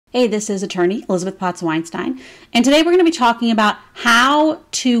Hey, this is attorney Elizabeth Potts-Weinstein, and today we're going to be talking about how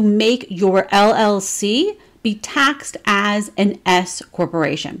to make your LLC be taxed as an S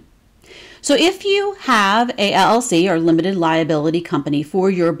corporation. So if you have a LLC or limited liability company for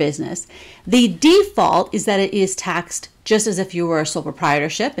your business, the default is that it is taxed just as if you were a sole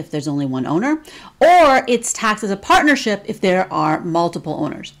proprietorship if there's only one owner, or it's taxed as a partnership if there are multiple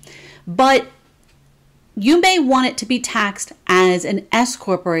owners. But you may want it to be taxed as an S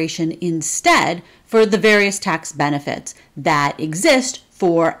corporation instead for the various tax benefits that exist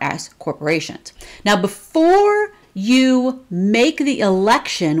for S corporations. Now, before you make the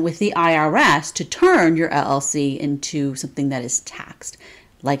election with the IRS to turn your LLC into something that is taxed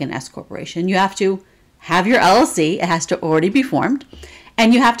like an S corporation, you have to have your LLC. It has to already be formed,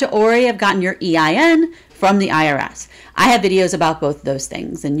 and you have to already have gotten your EIN from the IRS. I have videos about both of those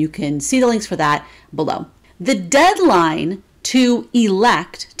things, and you can see the links for that below. The deadline to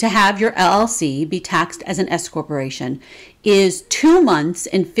elect to have your LLC be taxed as an S corporation is 2 months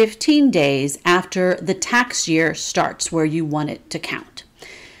and 15 days after the tax year starts where you want it to count.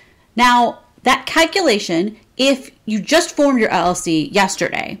 Now, that calculation, if you just formed your LLC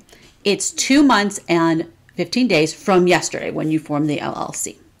yesterday, it's 2 months and 15 days from yesterday when you formed the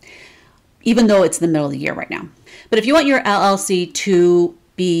LLC, even though it's the middle of the year right now. But if you want your LLC to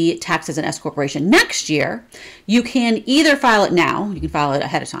be taxed as an S corporation next year, you can either file it now, you can file it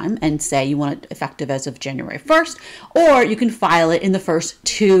ahead of time and say you want it effective as of January 1st, or you can file it in the first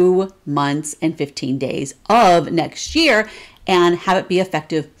 2 months and 15 days of next year and have it be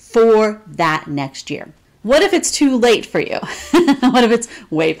effective for that next year. What if it's too late for you? What if it's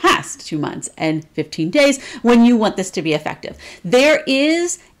way past 2 months and 15 days when you want this to be effective? There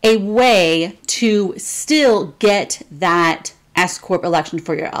is a way to still get that S Corp election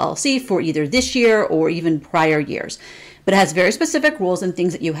for your LLC for either this year or even prior years. But it has very specific rules and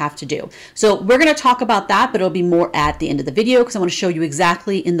things that you have to do. So we're going to talk about that, but it'll be more at the end of the video because I want to show you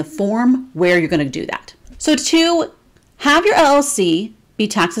exactly in the form where you're going to do that. So to have your LLC be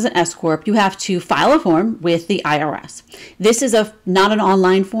taxed as an S Corp, you have to file a form with the IRS. This is not an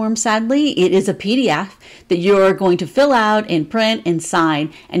online form, sadly. It is a PDF that you're going to fill out and print and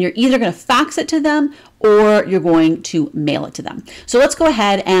sign, and you're either going to fax it to them or you're going to mail it to them. So let's go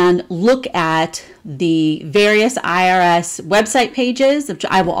ahead and look at the various IRS website pages, which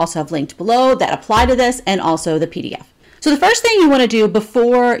I will also have linked below, that apply to this, and also the PDF. So the first thing you want to do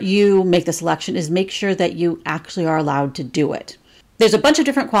before you make this election is make sure that you actually are allowed to do it. There's a bunch of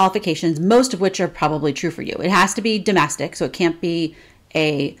different qualifications, most of which are probably true for you. It has to be domestic, so it can't be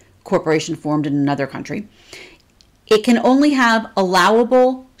a corporation formed in another country. It can only have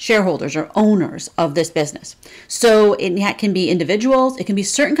allowable shareholders or owners of this business. So it can be individuals, it can be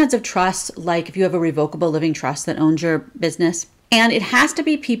certain kinds of trusts, like if you have a revocable living trust that owns your business. And it has to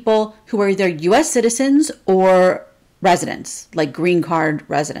be people who are either US citizens or residents, like green card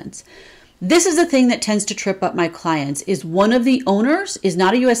residents. This is the thing that tends to trip up my clients, is one of the owners is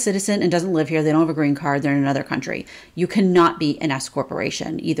not a US citizen and doesn't live here. They don't have a green card. They're in another country. You cannot be an S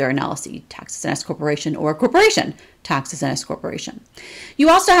corporation, either an LLC taxed as an S corporation or a corporation taxed as an S corporation.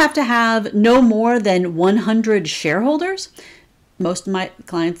 You also have to have no more than 100 shareholders. Most of my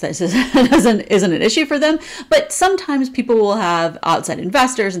clients, this isn't an issue for them, but sometimes people will have outside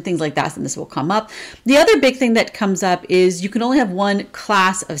investors and things like that, and this will come up. The other big thing that comes up is you can only have one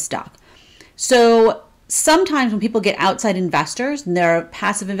class of stock. So sometimes when people get outside investors and they're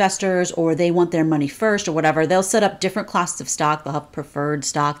passive investors or they want their money first or whatever, they'll set up different classes of stock. They'll have preferred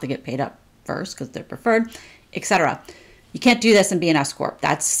stock. They get paid up first because they're preferred, etc. You can't do this and be an S Corp.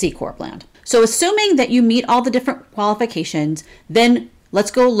 That's C Corp land. So assuming that you meet all the different qualifications, then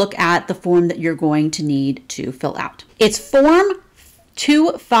let's go look at the form that you're going to need to fill out. It's Form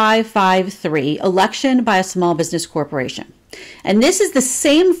 2553, Election by a Small Business Corporation. And this is the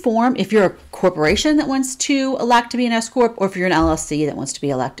same form if you're a corporation that wants to elect to be an S Corp or if you're an LLC that wants to be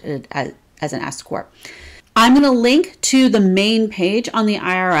elected as an S Corp. I'm going to link to the main page on the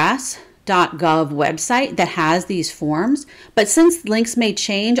IRS.gov website that has these forms. But since links may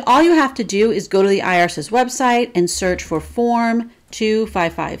change, all you have to do is go to the IRS's website and search for Form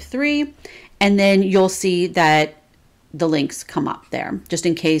 2553, and then you'll see that the links come up there, just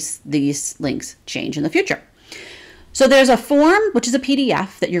in case these links change in the future. So there's a form, which is a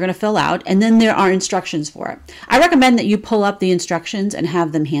PDF that you're going to fill out, and then there are instructions for it. I recommend that you pull up the instructions and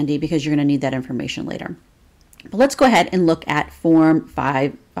have them handy because you're going to need that information later. But let's go ahead and look at Form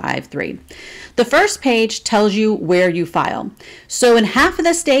 553. The first page tells you where you file. So in half of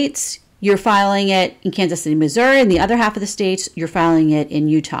the states, you're filing it in Kansas City, Missouri, and the other half of the states, you're filing it in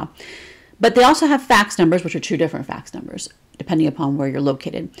Utah. But they also have fax numbers, which are two different fax numbers, depending upon where you're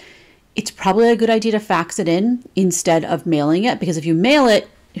located. It's probably a good idea to fax it in instead of mailing it, because if you mail it,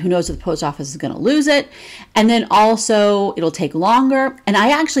 who knows if the post office is going to lose it. And then also it'll take longer. And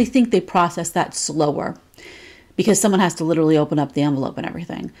I actually think they process that slower because someone has to literally open up the envelope and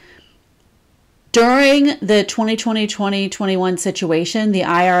everything. During the 2020-2021 situation, the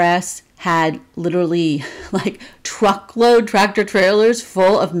IRS had literally like truckload tractor trailers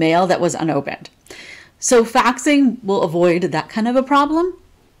full of mail that was unopened. So faxing will avoid that kind of a problem.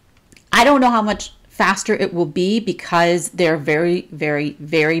 I don't know how much faster it will be because they're very, very,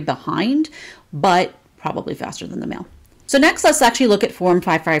 very behind, but probably faster than the mail. So next, let's actually look at Form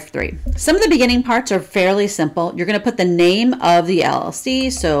 553. Some of the beginning parts are fairly simple. You're going to put the name of the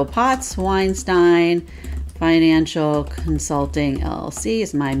LLC. So Potts Weinstein Financial Consulting LLC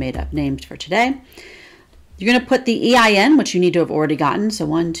is my made up name for today. You're going to put the EIN, which you need to have already gotten. So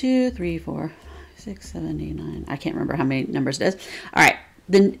 1, 2, 3, 4, 5, 6, 7, 8, 9. I can't remember how many numbers it is. All right.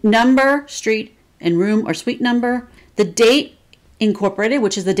 The number, street, and room or suite number, the date incorporated,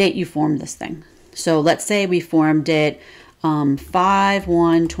 which is the date you formed this thing. So let's say we formed it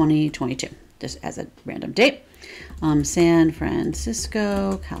 5/1/2022, just as a random date. San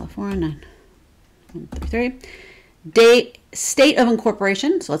Francisco, California, 933. Date, state of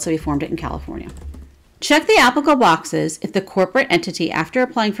incorporation. So let's say we formed it in California. Check the applicable boxes if the corporate entity, after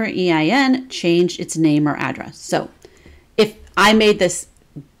applying for an EIN, changed its name or address. So if I made this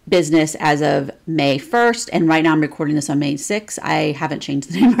business as of May 1st, and right now I'm recording this on May 6th. I haven't changed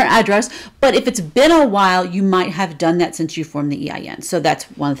the name or address, but if it's been a while, you might have done that since you formed the EIN. So that's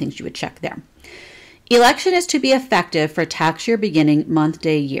one of the things you would check there. Election is to be effective for tax year beginning month,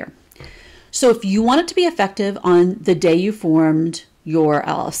 day, year. So if you want it to be effective on the day you formed your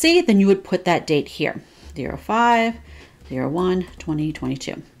LLC, then you would put that date here,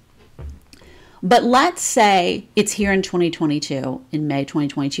 05/01/2022. But let's say it's here in 2022, in May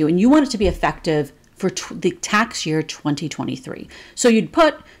 2022, and you want it to be effective for the tax year 2023. So you'd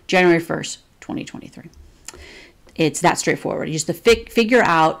put January 1st, 2023. It's that straightforward. You just have to figure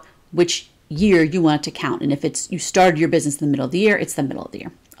out which year you want it to count. And if you started your business in the middle of the year, it's the middle of the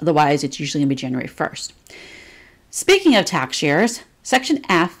year. Otherwise, it's usually going to be January 1st. Speaking of tax years, Section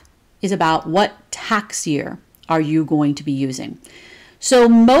F is about what tax year are you going to be using. So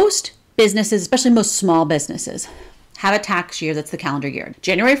most businesses, especially most small businesses, have a tax year that's the calendar year,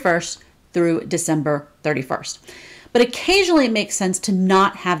 January 1st through December 31st. But occasionally it makes sense to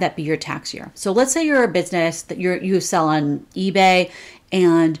not have that be your tax year. So let's say you're a business that you sell on eBay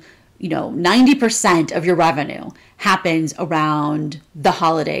and 90% of your revenue happens around the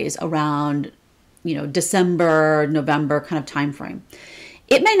holidays, around December, November kind of time frame.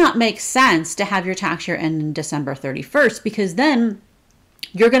 It may not make sense to have your tax year end December 31st because then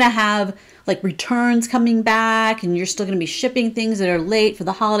you're going to have like returns coming back and you're still going to be shipping things that are late for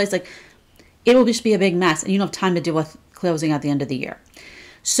the holidays. Like it will just be a big mess and you don't have time to deal with closing at the end of the year.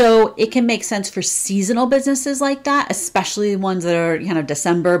 So it can make sense for seasonal businesses like that, especially ones that are kind of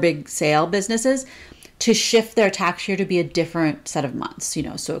December big sale businesses, to shift their tax year to be a different set of months,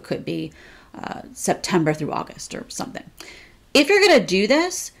 so it could be September through August or something. If you're going to do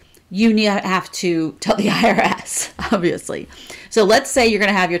this, you have to tell the IRS, obviously. So let's say you're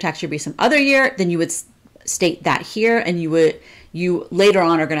going to have your tax year be some other year, then you would state that here, and you later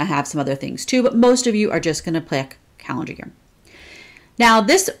on are going to have some other things too, but most of you are just going to pick calendar year. Now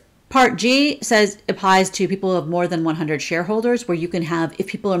this Part G says applies to people of more than 100 shareholders, where you can have, if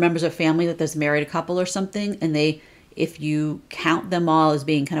people are members of family that there's married a couple or something, and if you count them all as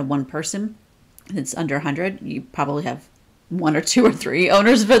being kind of one person, and it's under 100, you probably have 1 or 2 or 3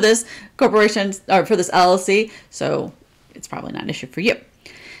 owners for this corporation or for this LLC, so it's probably not an issue for you.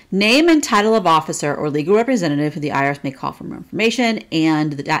 Name and title of officer or legal representative who the IRS may call for more information,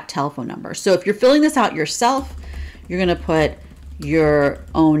 and that telephone number. So if you're filling this out yourself, you're going to put your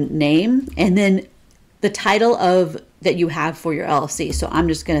own name and then the title that you have for your LLC. So I'm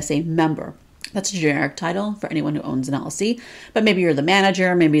just going to say member. That's a generic title for anyone who owns an LLC, but maybe you're the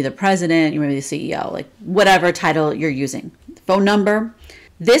manager, maybe the president, you may be the CEO, like whatever title you're using. Phone number.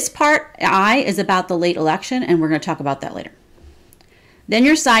 This part I is about the late election, and we're going to talk about that later. Then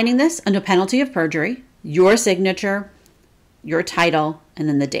you're signing this under penalty of perjury, your signature, your title, and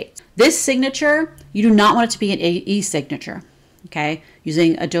then the date. This signature, you do not want it to be an e-signature, okay?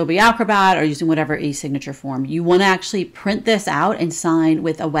 Using Adobe Acrobat or using whatever e-signature form. You want to actually print this out and sign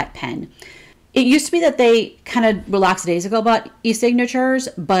with a wet pen. It used to be that they kind of relaxed days ago about e-signatures,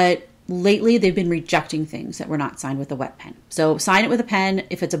 but lately they've been rejecting things that were not signed with a wet pen. So sign it with a pen.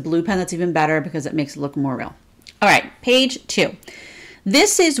 If it's a blue pen, that's even better because it makes it look more real. All right, page 2.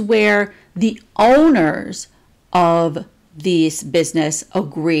 This is where the owners of this business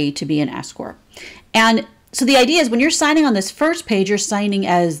agree to be an S Corp. And so the idea is when you're signing on this first page, you're signing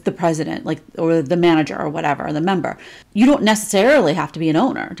as the president, like, or the manager or whatever, or the member. You don't necessarily have to be an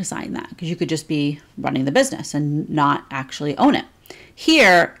owner to sign that, because you could just be running the business and not actually own it.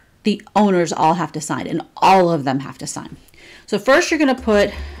 Here, the owners all have to sign, and all of them have to sign. So first you're going to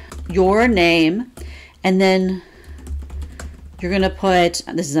put your name, and then you're going to put,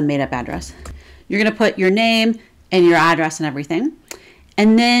 this is a made-up address. You're going to put your name and your address and everything.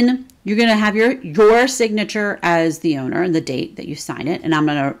 And then you're going to have your signature as the owner and the date that you sign it. And I'm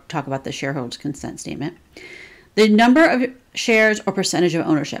going to talk about the shareholders consent statement. The number of shares or percentage of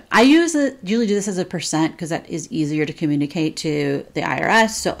ownership. I usually do this as a percent because that is easier to communicate to the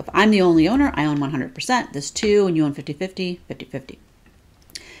IRS. So if I'm the only owner, I own 100%. There's two and you own 50-50, 50-50.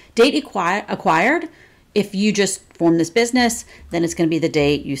 Date acquired. If you just form this business, then it's going to be the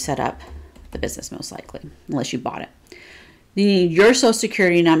date you set up the business, most likely, unless you bought it. You need your social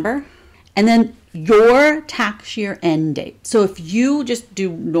security number, and then your tax year end date. So if you just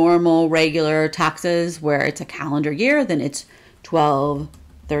do normal, regular taxes where it's a calendar year, then it's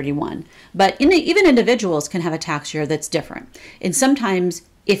 12/31. But even individuals can have a tax year that's different. And sometimes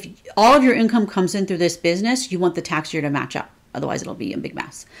if all of your income comes in through this business, you want the tax year to match up. Otherwise, it'll be a big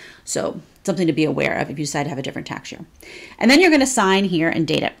mess. So something to be aware of if you decide to have a different tax year. And then you're going to sign here and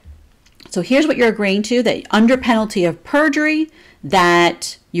date it. So here's what you're agreeing to, that under penalty of perjury,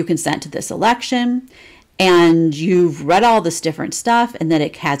 that you consent to this election, and you've read all this different stuff, and that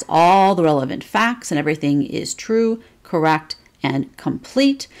it has all the relevant facts and everything is true, correct, and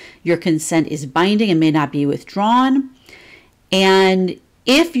complete. Your consent is binding and may not be withdrawn. And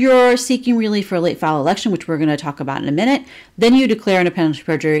if you're seeking relief for a late file election, which we're going to talk about in a minute, then you declare under penalty of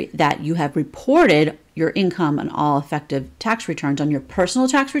perjury that you have reported your income and all effective tax returns on your personal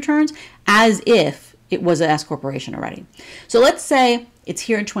tax returns as if it was an S corporation already. So let's say it's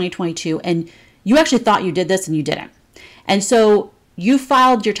here in 2022 and you actually thought you did this and you didn't. And so you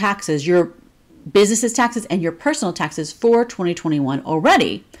filed your taxes, your business's taxes and your personal taxes for 2021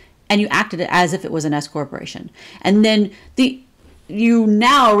 already, and you acted as if it was an S corporation. And then you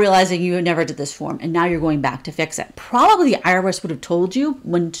now realizing you never did this form, and now you're going back to fix it. Probably the IRS would have told you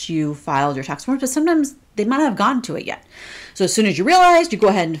once you filed your tax forms, but sometimes they might not have gotten to it yet. So as soon as you realized, you go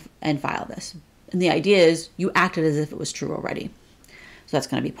ahead and file this. And the idea is you acted as if it was true already. So that's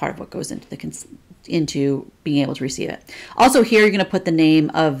going to be part of what goes into being able to receive it. Also here, you're going to put the name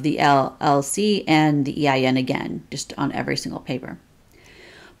of the LLC and the EIN again, just on every single paper.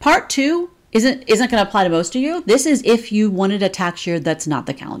 Part 2 isn't going to apply to most of you. This is if you wanted a tax year that's not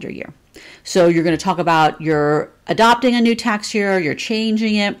the calendar year. So you're going to talk about you're adopting a new tax year, you're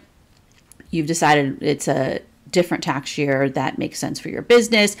changing it, you've decided it's a different tax year that makes sense for your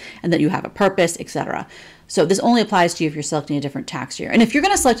business, and that you have a purpose, etc. So this only applies to you if you're selecting a different tax year. And if you're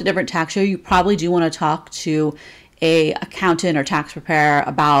going to select a different tax year, you probably do want to talk to an accountant or tax preparer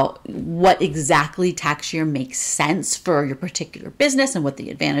about what exactly tax year makes sense for your particular business and what the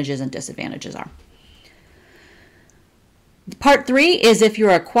advantages and disadvantages are. Part 3 is if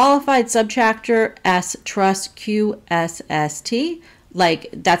you're a qualified subchapter S Trust QSST. Like,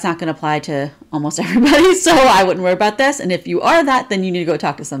 that's not going to apply to almost everybody, so I wouldn't worry about this. And if you are that, then you need to go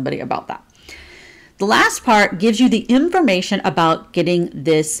talk to somebody about that. The last part gives you the information about getting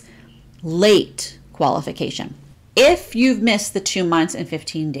this late qualification. If you've missed the 2 months and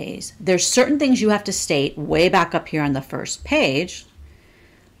 15 days, there's certain things you have to state way back up here on the first page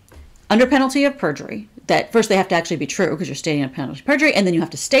under penalty of perjury. That first they have to actually be true because you're stating a penalty of perjury, and then you have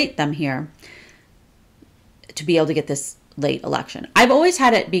to state them here to be able to get this late election. I've always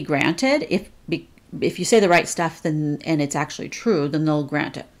had it be granted. If you say the right stuff and it's actually true, then they'll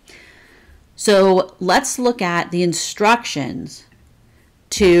grant it. So let's look at the instructions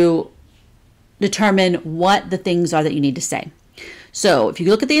to determine what the things are that you need to say. So if you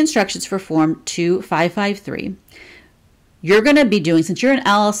look at the instructions for Form 2553, you're going to be doing, since you're an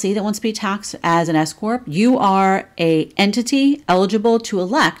LLC that wants to be taxed as an S Corp, you are an entity eligible to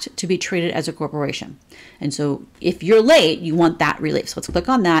elect to be treated as a corporation. And so if you're late, you want that relief. So let's click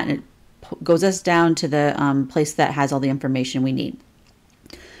on that, and it goes us down to the place that has all the information we need.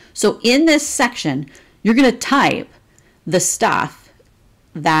 So in this section, you're going to type the stuff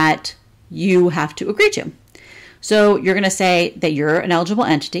that you have to agree to. So you're going to say that you're an eligible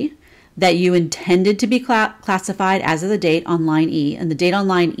entity, that you intended to be classified as of the date on line E, and the date on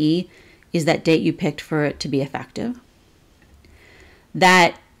line E is that date you picked for it to be effective,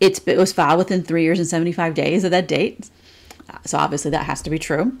 that it was filed within 3 years and 75 days of that date, so obviously that has to be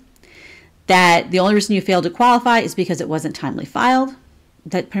true, that the only reason you failed to qualify is because it wasn't timely filed,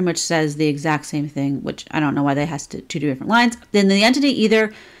 that pretty much says the exact same thing, which I don't know why they has two different lines. Then the entity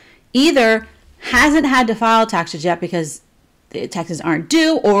either hasn't had to file taxes yet because the taxes aren't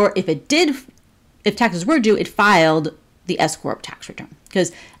due, or if taxes were due, it filed the S Corp tax return.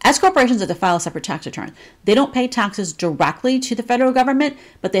 Because S corporations have to file a separate tax return. They don't pay taxes directly to the federal government,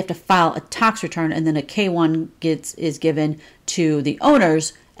 but they have to file a tax return, and then a K-1 is given to the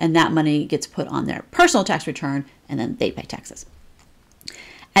owners, and that money gets put on their personal tax return, and then they pay taxes.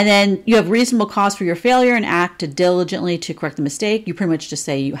 And then you have reasonable cause for your failure and act diligently to correct the mistake. You pretty much just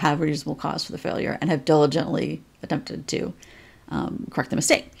say you have reasonable cause for the failure and have diligently attempted to correct the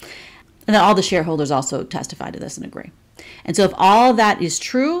mistake. And then all the shareholders also testify to this and agree. And so if all of that is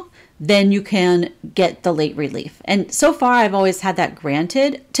true, then you can get the late relief. And so far, I've always had that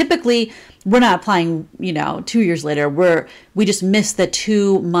granted. Typically, we're not applying, 2 years later. We just miss the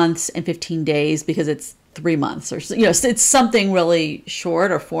 2 months and 15 days because it's 3 months, or it's something really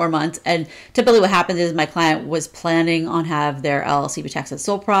short, or 4 months. And typically what happens is my client was planning on have their LLC be taxed as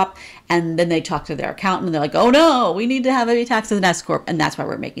sole prop, and then they talk to their accountant and they're like, oh no, we need to have it be taxed as an S Corp. And that's why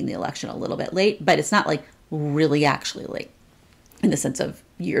we're making the election a little bit late, but it's not like really actually late in the sense of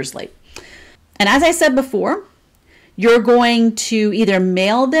years late. And as I said before, you're going to either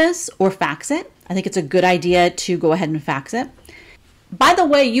mail this or fax it. I think it's a good idea to go ahead and fax it. By the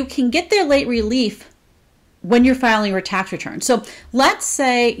way, you can get their late relief when you're filing your tax return. So let's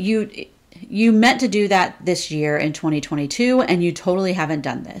say you meant to do that this year in 2022 and you totally haven't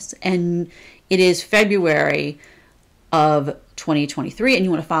done this, and it is February of 2023 and you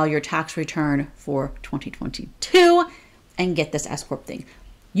want to file your tax return for 2022 and get this S Corp thing.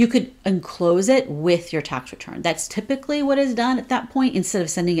 You could enclose it with your tax return. That's typically what is done at that point, instead of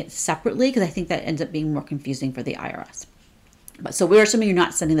sending it separately, because I think that ends up being more confusing for the IRS. But so we're assuming you're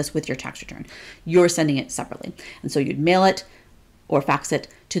not sending this with your tax return. You're sending it separately. And so you'd mail it or fax it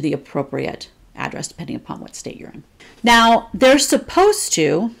to the appropriate address, depending upon what state you're in. Now, they're supposed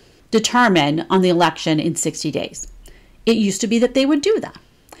to determine on the election in 60 days. It used to be that they would do that,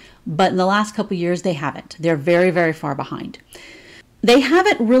 but in the last couple of years, they haven't. They're very, very far behind. They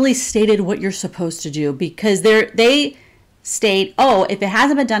haven't really stated what you're supposed to do, because they state, oh, if it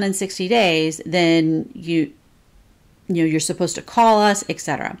hasn't been done in 60 days, then you're supposed to call us,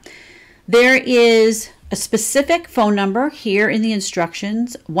 etc. There is a specific phone number here in the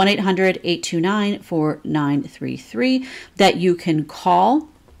instructions, 1-800-829-4933, that you can call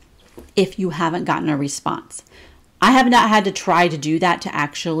if you haven't gotten a response. I have not had to try to do that to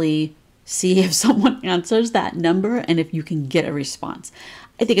actually see if someone answers that number and if you can get a response.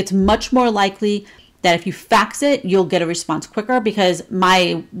 I think it's much more likely that if you fax it, you'll get a response quicker, because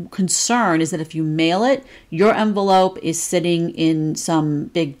my concern is that if you mail it, your envelope is sitting in some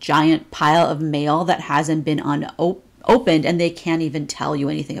big giant pile of mail that hasn't been opened, and they can't even tell you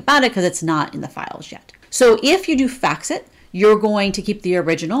anything about it because it's not in the files yet. So if you do fax it, you're going to keep the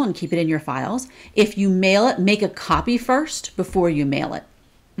original and keep it in your files. If you mail it, make a copy first before you mail it.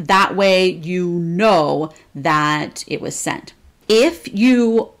 That way you know that it was sent. If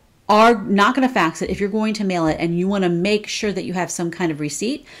you are not going to fax it, if you're going to mail it and you want to make sure that you have some kind of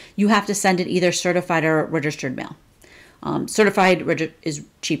receipt, you have to send it either certified or registered mail. Certified is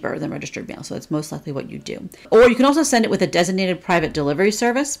cheaper than registered mail, so that's most likely what you do. Or you can also send it with a designated private delivery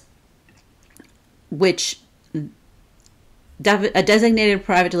service, which a designated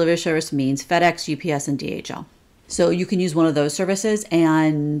private delivery service means FedEx, UPS, and DHL. So you can use one of those services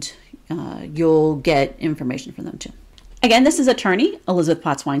and you'll get information from them too. Again, this is attorney Elizabeth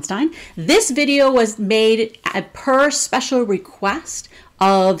Potts Weinstein. This video was made per special request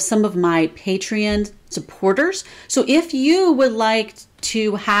of some of my Patreon supporters. So if you would like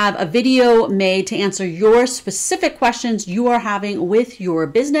to have a video made to answer your specific questions you are having with your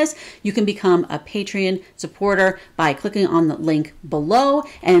business, you can become a Patreon supporter by clicking on the link below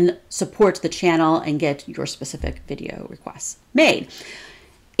and support the channel and get your specific video requests made.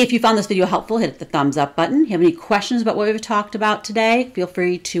 If you found this video helpful, hit the thumbs up button. If you have any questions about what we've talked about today, feel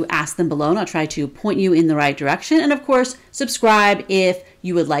free to ask them below and I'll try to point you in the right direction. And of course, subscribe if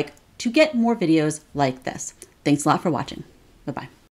you would like to get more videos like this. Thanks a lot for watching. Bye-bye.